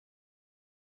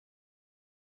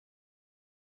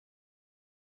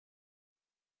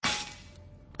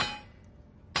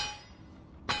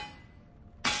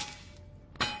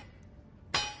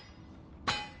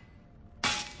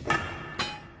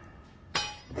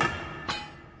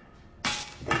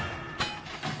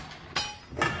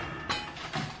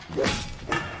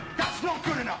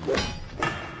enough.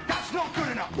 That's not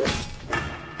good enough.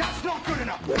 That's not good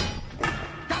enough.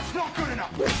 That's not good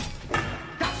enough.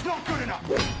 That's not good enough.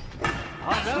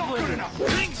 I love winning.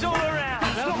 Drinks all around.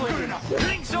 I love winning.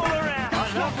 Drinks all around.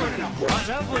 I love winning. I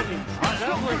love winning. I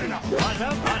love winning.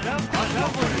 I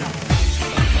love winning.